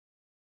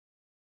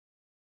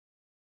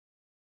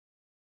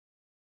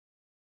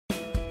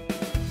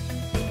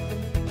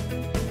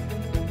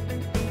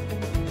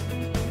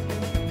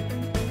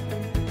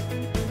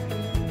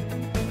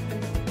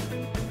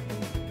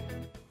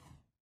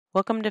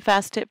Welcome to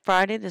Fast Tip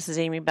Friday. This is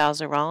Amy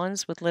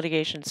Bowser-Rollins with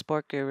Litigation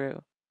Sport Guru.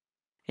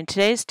 In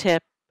today's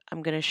tip,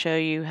 I'm going to show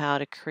you how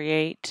to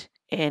create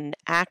an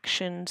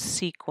action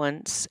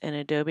sequence in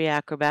Adobe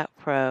Acrobat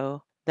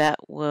Pro that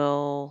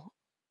will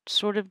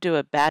sort of do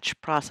a batch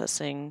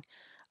processing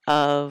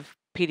of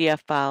PDF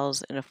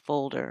files in a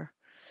folder.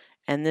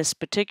 And this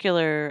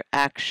particular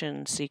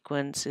action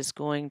sequence is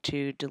going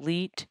to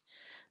delete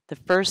the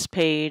first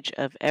page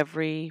of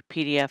every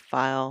PDF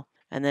file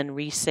and then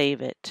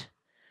resave it.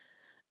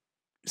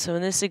 So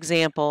in this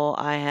example,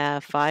 I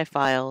have 5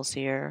 files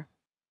here,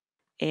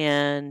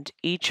 and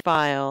each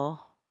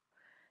file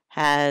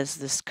has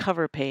this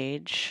cover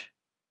page,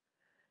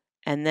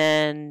 and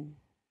then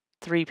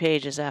 3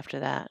 pages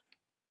after that.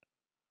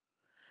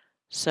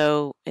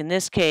 So in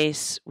this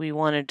case, we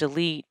want to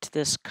delete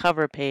this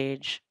cover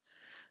page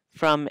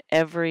from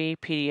every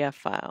PDF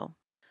file.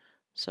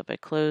 So if I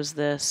close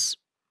this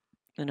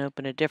and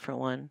open a different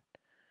one,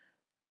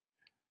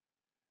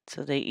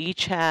 so they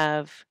each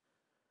have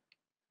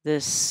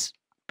this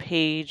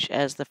page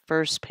as the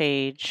first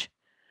page,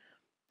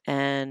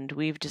 and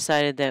we've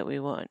decided that we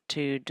want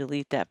to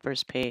delete that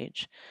first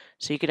page.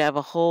 So you could have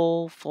a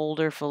whole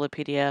folder full of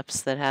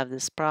PDFs that have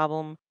this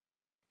problem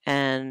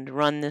and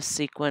run this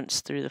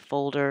sequence through the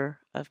folder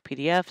of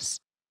PDFs,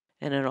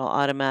 and it'll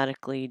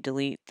automatically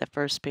delete the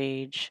first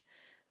page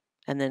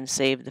and then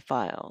save the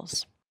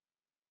files.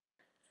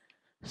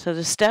 So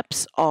the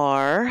steps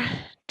are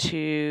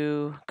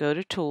to go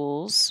to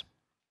Tools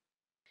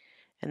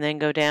and then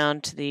go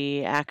down to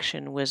the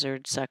Action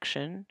Wizard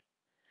section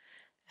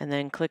and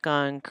then click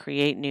on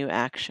Create New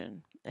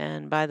Action.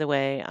 And by the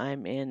way,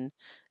 I'm in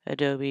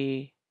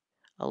Adobe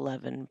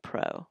 11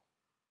 Pro.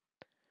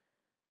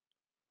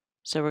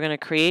 So we're going to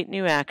create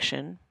new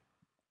action.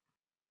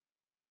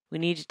 We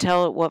need to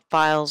tell it what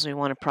files we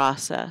want to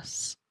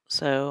process.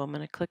 So I'm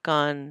going to click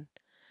on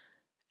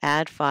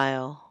Add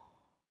File,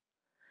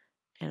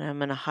 and I'm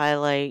going to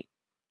highlight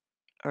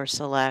or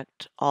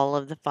select all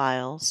of the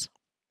files.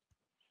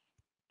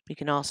 You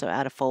can also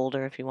add a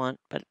folder if you want,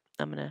 but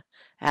I'm going to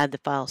add the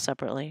file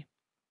separately.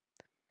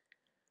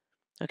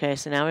 Okay,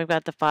 so now we've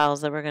got the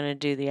files that we're going to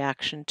do the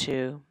action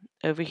to.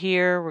 Over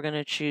here, we're going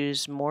to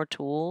choose More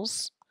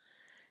Tools,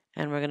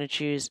 and we're going to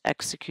choose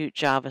Execute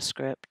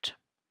JavaScript.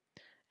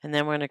 And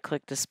then we're going to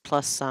click this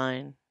plus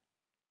sign,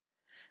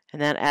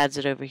 and that adds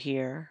it over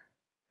here.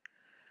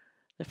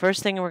 The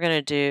first thing we're going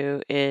to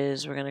do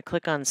is we're going to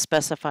click on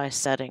Specify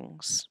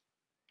Settings.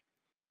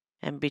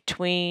 And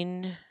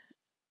between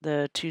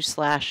the 2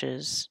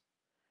 slashes,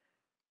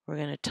 we're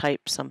going to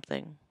type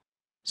something.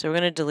 So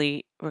we're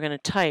going to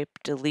type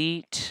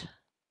delete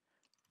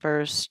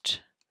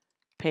first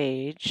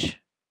page,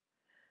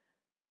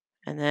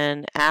 and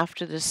then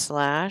after this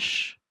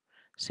slash,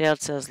 see how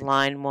it says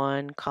line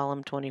 1,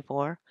 column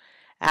 24?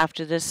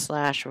 After this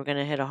slash, we're going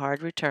to hit a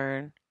hard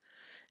return,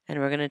 and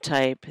we're going to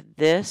type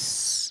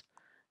this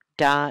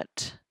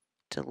dot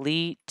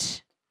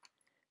delete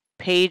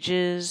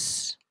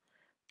pages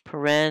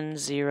paren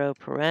 0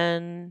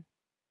 paren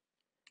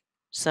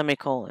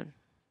semicolon.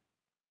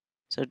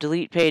 So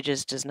delete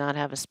pages does not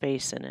have a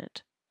space in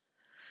it.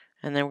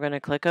 And then we're going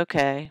to click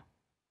OK.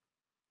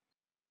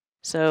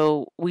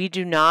 So we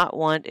do not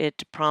want it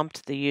to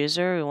prompt the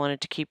user. We want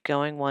it to keep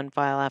going one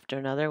file after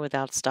another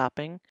without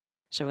stopping.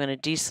 So we're going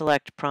to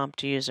deselect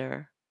prompt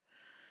user.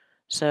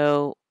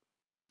 So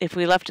if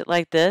we left it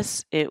like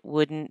this, it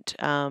wouldn't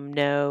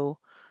know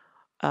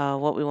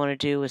what we want to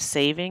do with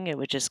saving. It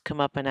would just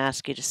come up and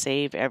ask you to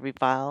save every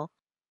file.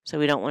 So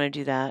we don't want to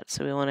do that.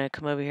 So we want to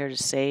come over here to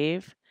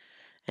Save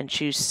and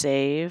choose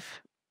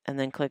Save, and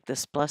then click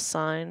this plus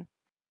sign.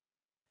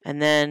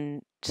 And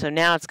then, so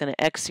now it's going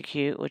to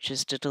execute, which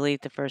is to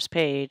delete the first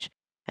page,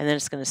 and then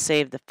it's going to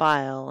save the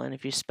file. And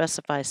if you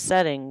specify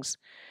settings,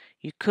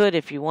 you could,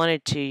 if you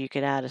wanted to, you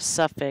could add a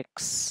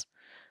suffix.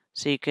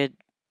 So you could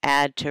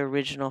add to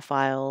original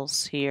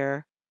files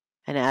here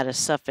and add a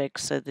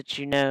suffix so that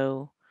you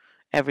know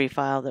every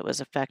file that was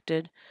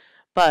affected.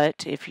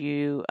 But if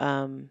you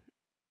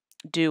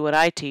do what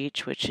I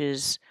teach, which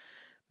is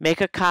make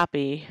a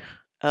copy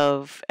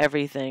of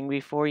everything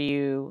before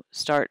you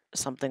start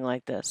something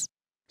like this.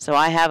 So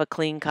I have a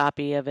clean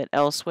copy of it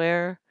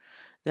elsewhere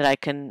that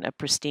a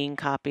pristine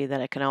copy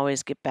that I can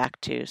always get back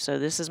to. So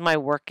this is my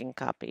working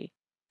copy.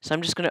 So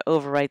I'm just going to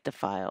overwrite the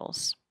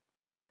files.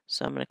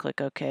 So I'm going to click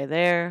OK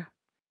there.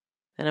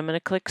 Then I'm going to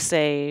click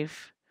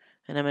Save,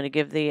 and I'm going to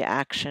give the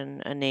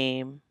action a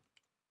name.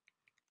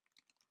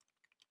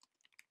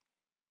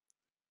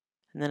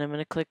 And then I'm going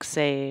to click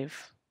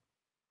Save.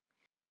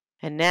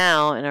 And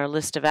now in our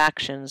list of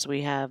actions,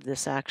 we have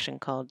this action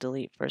called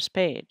Delete First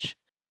Page.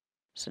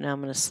 So now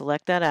I'm going to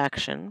select that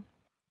action.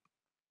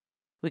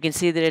 We can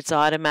see that it's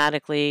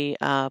automatically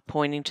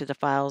pointing to the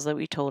files that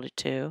we told it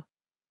to.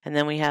 And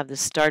then we have the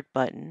Start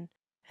button.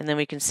 And then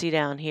we can see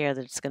down here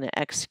that it's going to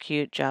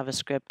execute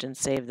JavaScript and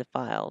save the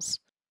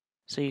files.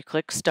 So you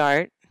click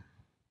Start,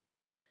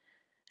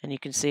 and you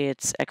can see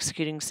it's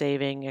executing,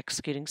 saving,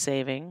 executing,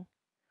 saving.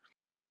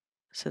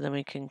 So then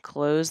we can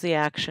close the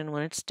action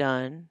when it's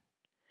done.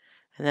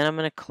 And then I'm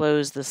going to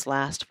close this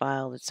last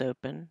file that's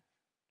open.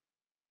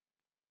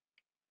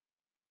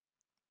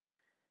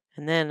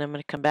 And then I'm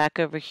going to come back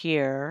over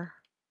here,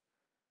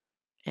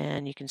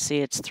 and you can see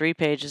it's 3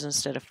 pages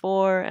instead of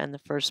 4, and the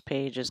first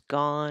page is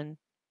gone.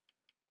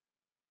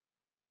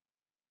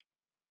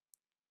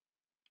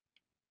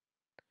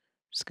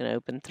 Just going to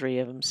open 3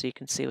 of them so you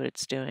can see what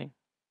it's doing.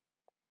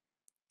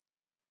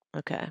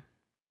 Okay.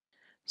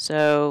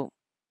 So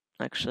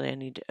actually I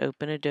need to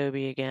open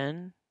Adobe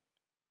again.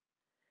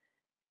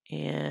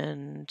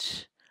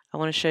 And I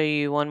want to show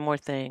you one more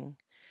thing.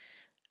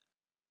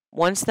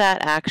 Once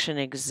that action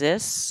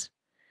exists,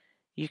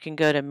 you can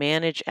go to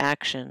Manage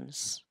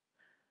Actions,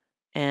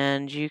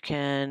 and you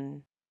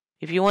can,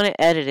 if you want to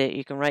edit it,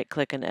 you can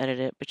right-click and edit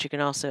it, but you can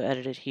also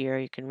edit it here.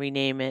 You can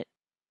rename it.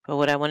 But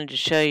what I wanted to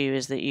show you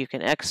is that you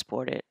can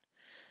export it.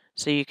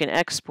 So you can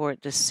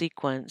export this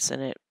sequence,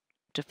 and it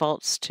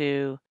defaults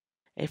to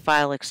a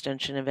file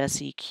extension of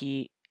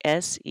SEQU,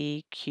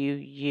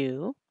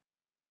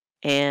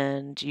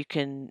 and you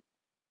can,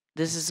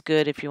 this is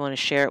good if you want to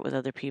share it with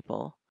other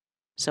people.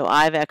 So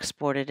I've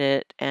exported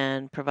it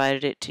and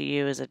provided it to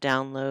you as a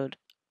download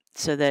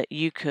so that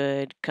you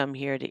could come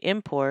here to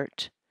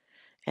import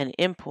and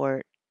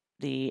import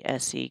the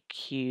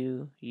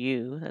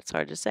SEQU, that's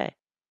hard to say,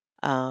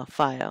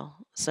 file.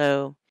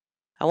 So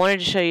I wanted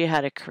to show you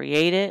how to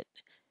create it,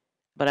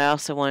 but I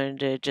also wanted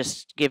to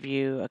just give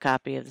you a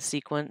copy of the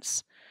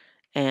sequence.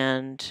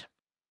 And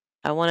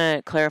I want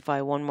to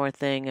clarify one more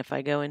thing. If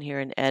I go in here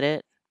and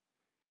edit,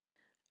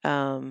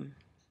 when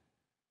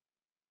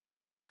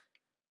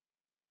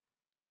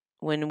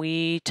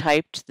we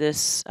typed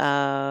this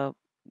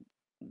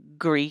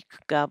Greek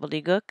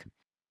gobbledygook,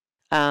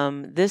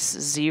 this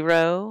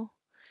 0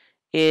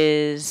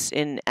 is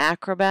in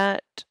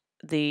Acrobat,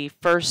 the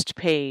first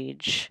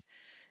page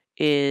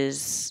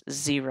is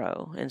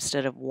 0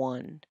 instead of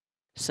 1.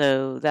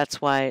 So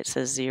that's why it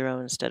says 0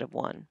 instead of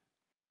 1.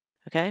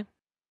 Okay?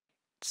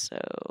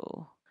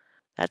 So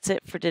that's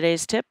it for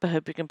today's tip. I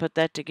hope you can put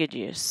that to good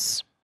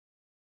use.